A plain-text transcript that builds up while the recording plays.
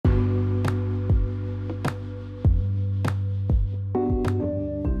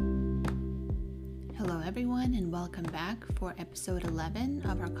and welcome back for episode 11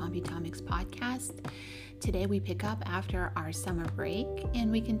 of our Computomics podcast. Today we pick up after our summer break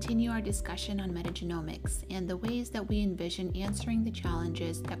and we continue our discussion on metagenomics and the ways that we envision answering the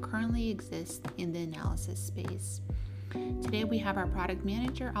challenges that currently exist in the analysis space. Today we have our product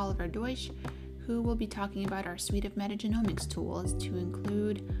manager, Oliver Deutsch, who will be talking about our suite of metagenomics tools to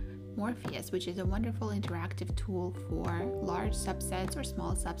include Morpheus, which is a wonderful interactive tool for large subsets or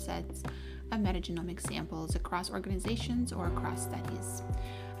small subsets of metagenomic samples across organizations or across studies.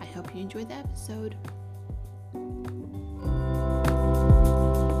 I hope you enjoyed the episode.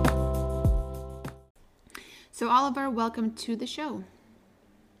 So Oliver, welcome to the show.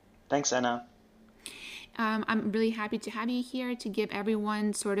 Thanks, Anna. I'm really happy to have you here to give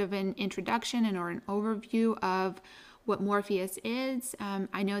everyone sort of an introduction or an overview of what Morpheus is.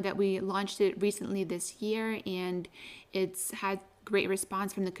 I know that we launched it recently this year and it's had great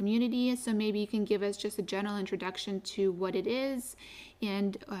response from the community. So maybe you can give us just a general introduction to what it is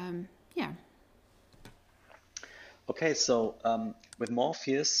and Okay, so with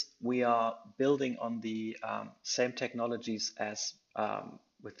Morpheus, we are building on the same technologies as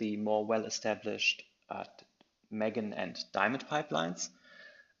with the more well-established Megan and Diamond pipelines,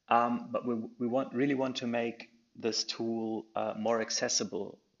 but we really want to make this tool more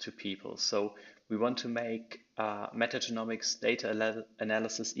accessible to people. So we want to make metagenomics data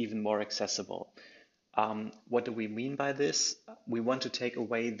analysis even more accessible. What do we mean by this? We want to take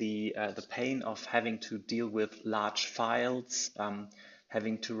away the pain of having to deal with large files,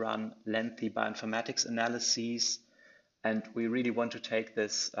 having to run lengthy bioinformatics analyses, and we really want to take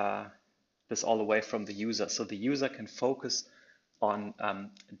this all away from the user, so the user can focus on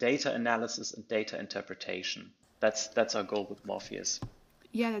data analysis and data interpretation. That's our goal with Morpheus.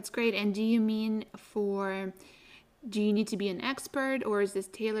 Yeah, that's great. And do you need to be an expert, or is this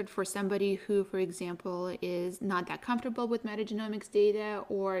tailored for somebody who, for example, is not that comfortable with metagenomics data,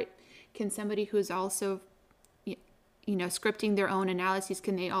 or can somebody who's also, scripting their own analyses,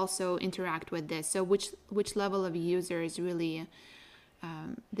 can they also interact with this? So which level of user is really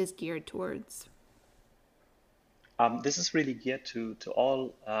this geared towards? This is really geared towards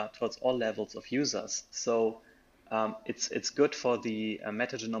all levels of users. So it's good for the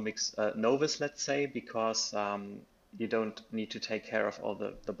metagenomics novice, let's say, because you don't need to take care of all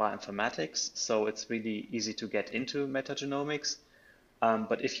the bioinformatics. So it's really easy to get into metagenomics.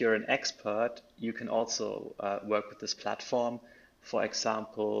 But if you're an expert, you can also work with this platform. For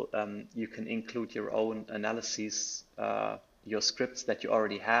example, you can include your own analyses, your scripts that you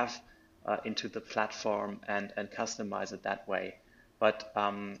already have into the platform and customize it that way. But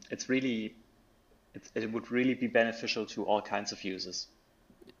it would really be beneficial to all kinds of users.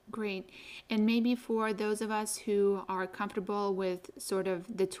 Great. And maybe for those of us who are comfortable with sort of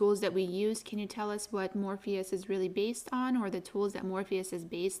the tools that we use, can you tell us what Morpheus is really based on, or the tools that Morpheus is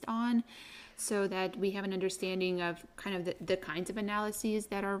based on, so that we have an understanding of kind of the kinds of analyses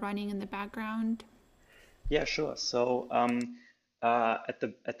that are running in the background? Yeah, sure. So at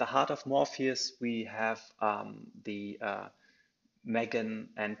the heart of Morpheus, we have the Megan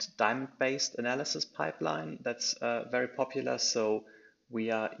and Diamond-based analysis pipeline that's very popular. So we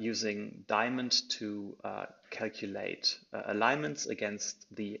are using Diamond to calculate alignments against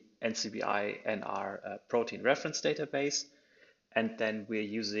the NCBI-NR protein reference database. And then we're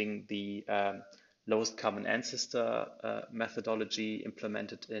using the lowest common ancestor methodology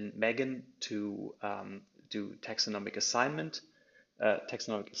implemented in Megan to do taxonomic assignments.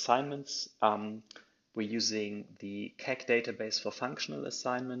 We're using the KEGG database for functional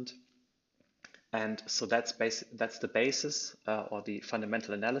assignment. And so that's the basis or the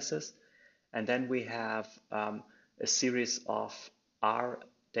fundamental analysis. And then we have a series of R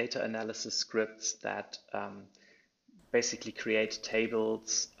data analysis scripts that basically create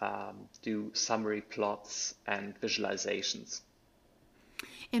tables, do summary plots and visualizations.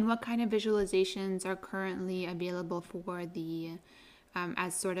 And what kind of visualizations are currently available for the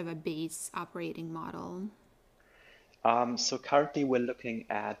as sort of a base operating model? So currently we're looking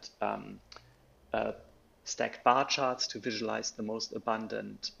at stacked bar charts to visualize the most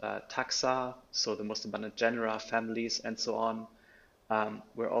abundant taxa, so the most abundant genera, families, and so on.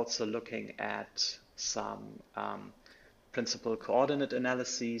 We're also looking at some principal coordinate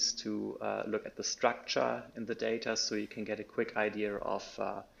analyses to look at the structure in the data, so you can get a quick idea of,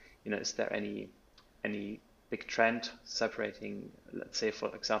 is there any big trend separating, let's say,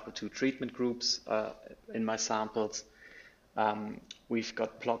 for example, two treatment groups in my samples. We've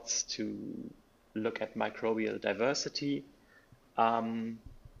got plots to look at microbial diversity. On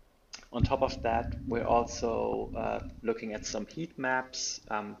top of that, we're also looking at some heat maps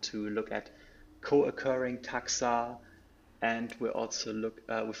to look at co-occurring taxa, and we've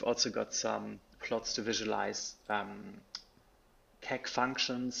also got some plots to visualize KEGG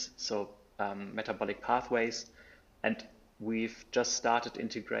functions, so metabolic pathways, and we've just started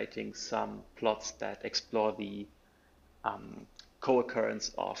integrating some plots that explore the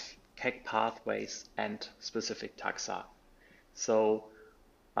co-occurrence of KEGG pathways and specific taxa. So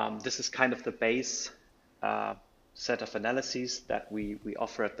this is kind of the base uh, set of analyses that we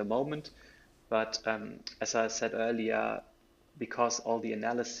offer at the moment. But as I said earlier, because all the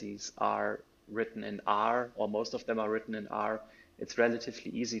analyses are written in R, or most of them are written in R, it's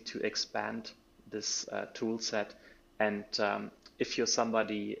relatively easy to expand this tool set. And if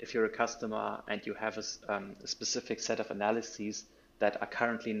you're a customer and you have a specific set of analyses that are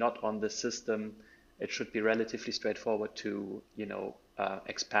currently not on the system, it should be relatively straightforward to,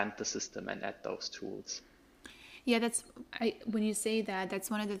 expand the system and add those tools. Yeah, when you say that, that's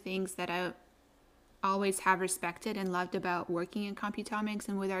one of the things that I always have respected and loved about working in Computomics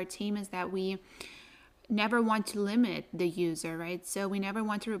and with our team is that we never want to limit the user, right? So we never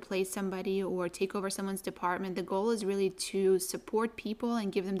want to replace somebody or take over someone's department. The goal is really to support people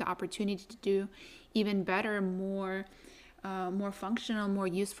and give them the opportunity to do even better, more functional, more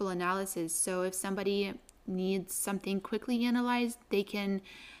useful analysis. So if somebody needs something quickly analyzed, they can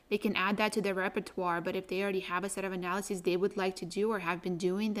add that to their repertoire. But if they already have a set of analyses they would like to do or have been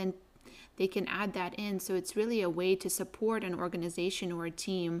doing, then they can add that in. So it's really a way to support an organization or a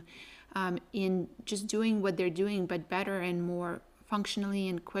team in just doing what they're doing, but better and more functionally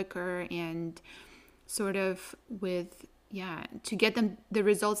and quicker and sort of to get them the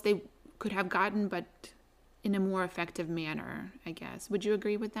results they could have gotten, but in a more effective manner, I guess. Would you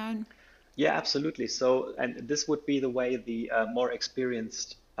agree with that? Yeah, absolutely. So, and this would be the way the more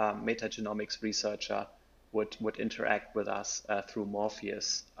experienced metagenomics researcher would interact with us through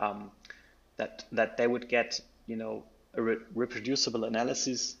Morpheus. That they would get, a reproducible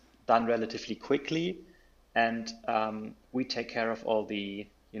analysis done relatively quickly, and we take care of all the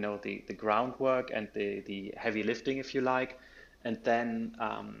groundwork and the heavy lifting, if you like, and then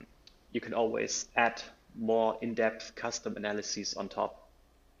you can always add more in-depth custom analyses on top.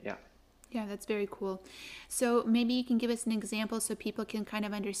 Yeah. Yeah, that's very cool. So maybe you can give us an example so people can kind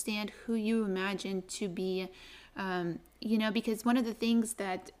of understand who you imagine to be, because one of the things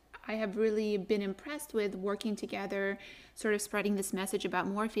that I have really been impressed with working together, sort of spreading this message about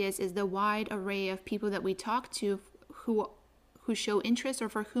Morpheus, is the wide array of people that we talk to who show interest or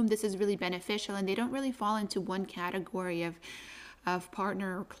for whom this is really beneficial, and they don't really fall into one category of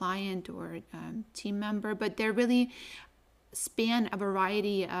partner or client or team member, but they're really span a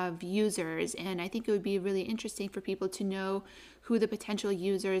variety of users. And I think it would be really interesting for people to know who the potential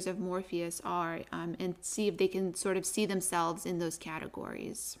users of Morpheus are, and see if they can sort of see themselves in those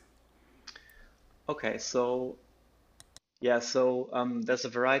categories. Okay, so yeah, so there's a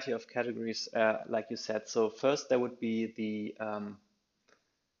variety of categories, like you said. So first, there would be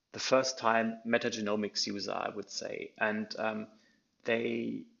the first time metagenomics user, I would say, and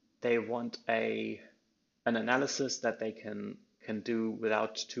they they want an analysis that they can do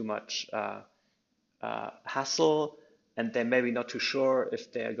without too much hassle, and they're maybe not too sure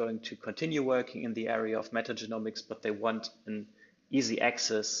if they're going to continue working in the area of metagenomics, but they want an easy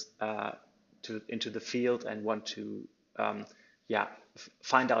access into the field and want to yeah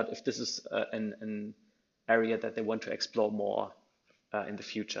find out if this is an area that they want to explore more in the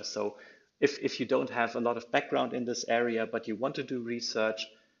future. So if you don't have a lot of background in this area, but you want to do research,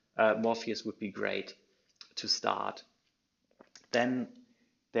 Morpheus would be great to start. Then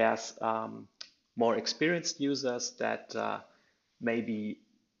there's more experienced users that maybe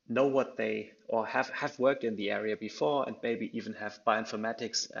know what they or have worked in the area before and maybe even have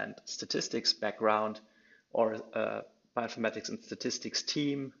bioinformatics and statistics background or bioinformatics and statistics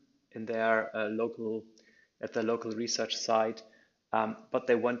team in their at the local research site, but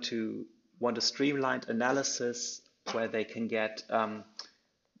they want a streamlined analysis where they can get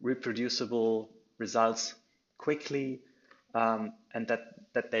reproducible results quickly, and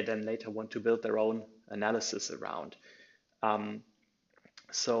that they then later want to build their own analysis around.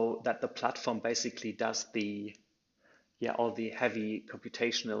 So that the platform basically does all the heavy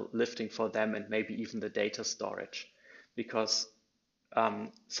computational lifting for them and maybe even the data storage, because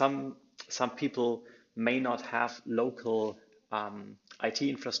some people may not have local IT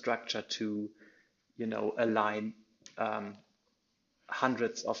infrastructure to align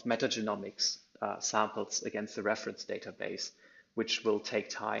hundreds of metagenomics samples against the reference database, which will take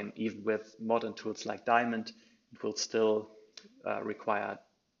time. Even with modern tools like Diamond, it will still require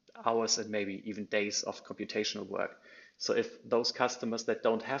hours and maybe even days of computational work. So if those customers that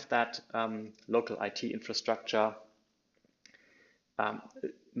don't have that local IT infrastructure, um,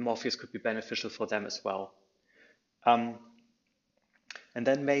 Morpheus could be beneficial for them as well. Um, and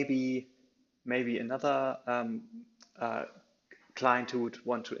then maybe another uh, client who would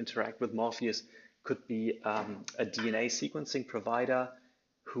want to interact with Morpheus could be a DNA sequencing provider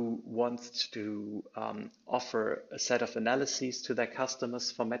who wants to offer a set of analyses to their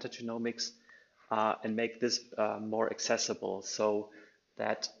customers for metagenomics and make this more accessible. So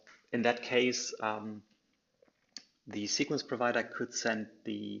that in that case, the sequence provider could send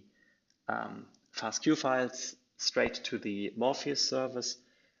the FASTQ files straight to the Morpheus service,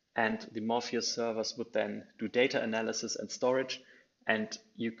 and the Morpheus servers would then do data analysis and storage, and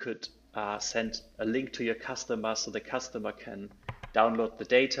you could send a link to your customer so the customer can download the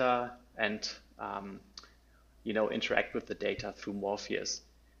data and interact with the data through Morpheus.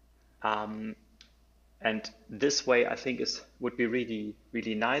 And this way, I think would be really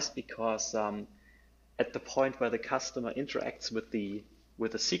really nice because at the point where the customer interacts with the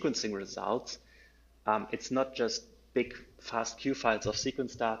sequencing results, it's not just big FASTQ files of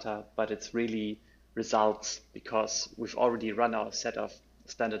sequence data, but it's really results because we've already run our set of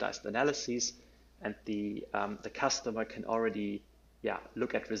standardized analyses, and the customer can already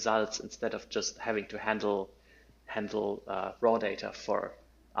look at results instead of just having to handle raw data for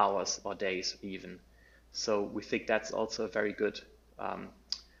hours or days even. So we think that's also a very good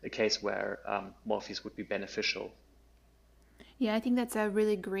a case where Morpheus would be beneficial. Yeah, I think that's a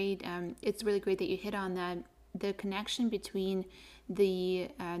really great. It's really great that you hit on that. The connection between the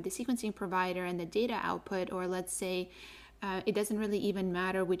sequencing provider and the data output, or let's say, it doesn't really even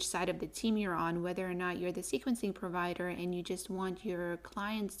matter which side of the team you're on, whether or not you're the sequencing provider and you just want your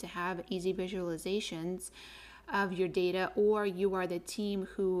clients to have easy visualizations of your data, or you are the team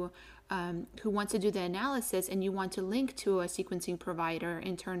who wants to do the analysis and you want to link to a sequencing provider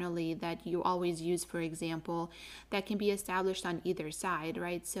internally that you always use, for example, that can be established on either side,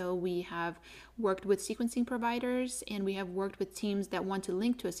 right? So we have worked with sequencing providers and we have worked with teams that want to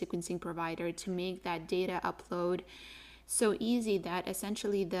link to a sequencing provider to make that data upload so easy that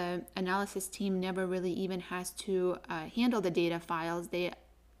essentially the analysis team never really even has to handle the data files.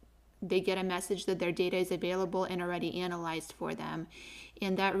 They get a message that their data is available and already analyzed for them.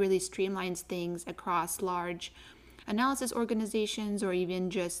 And that really streamlines things across large analysis organizations or even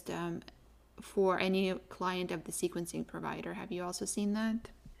just for any client of the sequencing provider. Have you also seen that?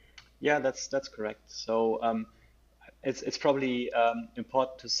 Yeah, that's correct. So it's probably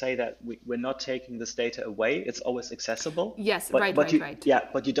important to say that we're not taking this data away. It's always accessible, Yes, but right, right,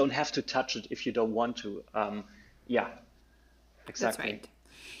 right. but you don't have to touch it if you don't want to. Yeah, That's exactly. right.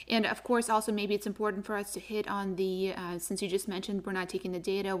 And of course, also maybe it's important for us to hit on since you just mentioned we're not taking the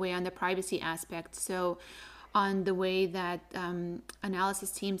data away, on the privacy aspect. So, on the way that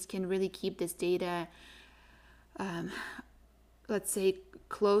analysis teams can really keep this data, let's say,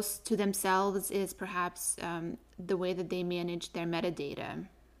 close to themselves is perhaps the way that they manage their metadata.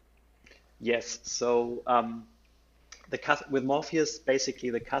 Yes. So with Morpheus,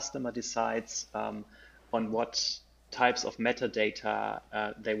 basically the customer decides on what types of metadata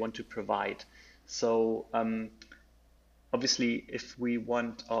they want to provide. So obviously, if we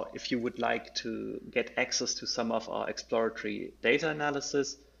want, or if you would like to get access to some of our exploratory data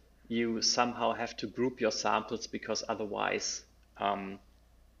analysis, you somehow have to group your samples because otherwise, um,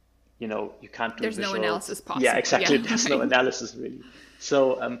 you can't do There's no visuals. analysis Yeah, possible. exactly. Yeah, There's no right. analysis really.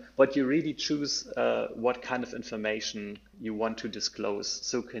 So, but you really choose what kind of information you want to disclose.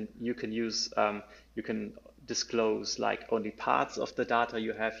 So you can use you can disclose like only parts of the data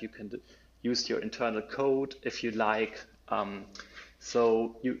you have. You can use your internal code if you like.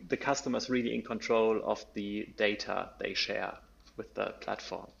 So the customer is really in control of the data they share with the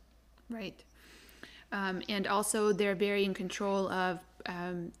platform. Right. And also, they're very in control of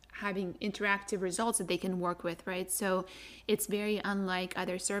having interactive results that they can work with, right? So it's very unlike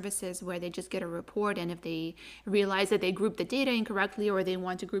other services where they just get a report, and if they realize that they grouped the data incorrectly or they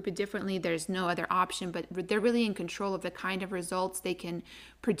want to group it differently, there's no other option. But they're really in control of the kind of results they can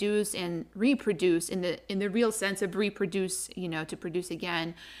produce and reproduce in the real sense of reproduce, to produce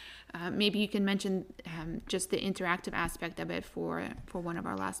again. Maybe you can mention just the interactive aspect of it for one of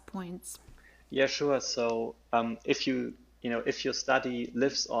our last points. Yeah, sure. So if your study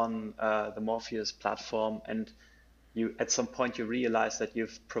lives on the Morpheus platform and you at some point you realize that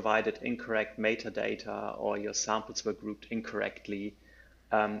you've provided incorrect metadata or your samples were grouped incorrectly,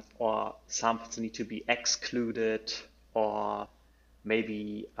 or samples need to be excluded, or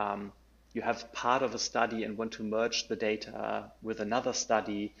maybe you have part of a study and want to merge the data with another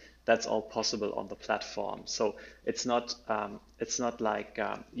study, that's all possible on the platform. So it's not like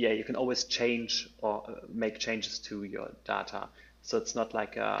yeah, you can always change or make changes to your data. So it's not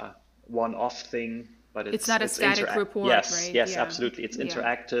like a one-off thing, but It's not a it's static report, yes, right? yes, Yeah. absolutely. It's Yeah.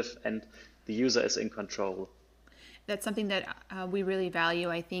 interactive and the user is in control. That's something that we really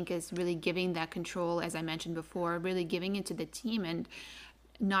value, I think, is really giving that control, as I mentioned before, really giving it to the team and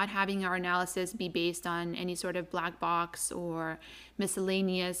not having our analysis be based on any sort of black box or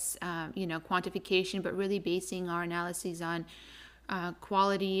miscellaneous, quantification, but really basing our analyses on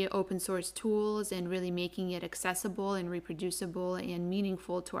quality open source tools and really making it accessible and reproducible and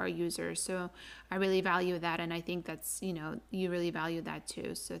meaningful to our users. So I really value that, and I think that's, you really value that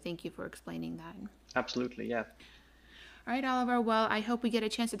too. So thank you for explaining that. Absolutely, yeah. All right, Oliver. Well, I hope we get a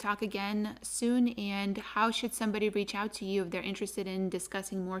chance to talk again soon. And how should somebody reach out to you if they're interested in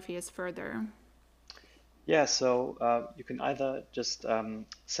discussing Morpheus further? Yeah, so you can either just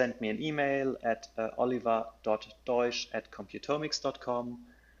send me an email at oliver.deutsch@computomics.com,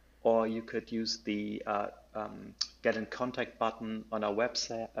 or you could use the get in contact button on our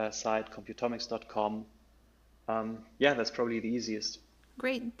website, site, computomics.com. Yeah, that's probably the easiest.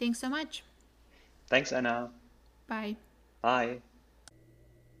 Great. Thanks so much. Thanks, Anna. Bye. Bye.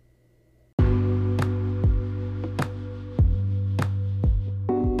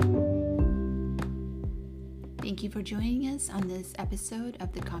 Thank you for joining us on this episode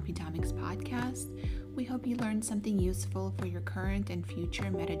of the Computomics podcast. We hope you learned something useful for your current and future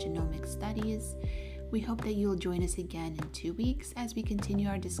metagenomics studies. We hope that you'll join us again in 2 weeks as we continue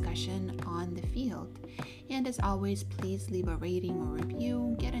our discussion on the field. And as always, please leave a rating or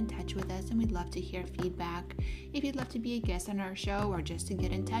review, get in touch with us, and we'd love to hear feedback. If you'd love to be a guest on our show or just to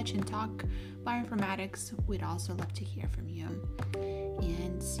get in touch and talk bioinformatics, we'd also love to hear from you.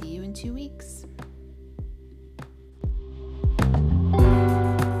 And see you in 2 weeks.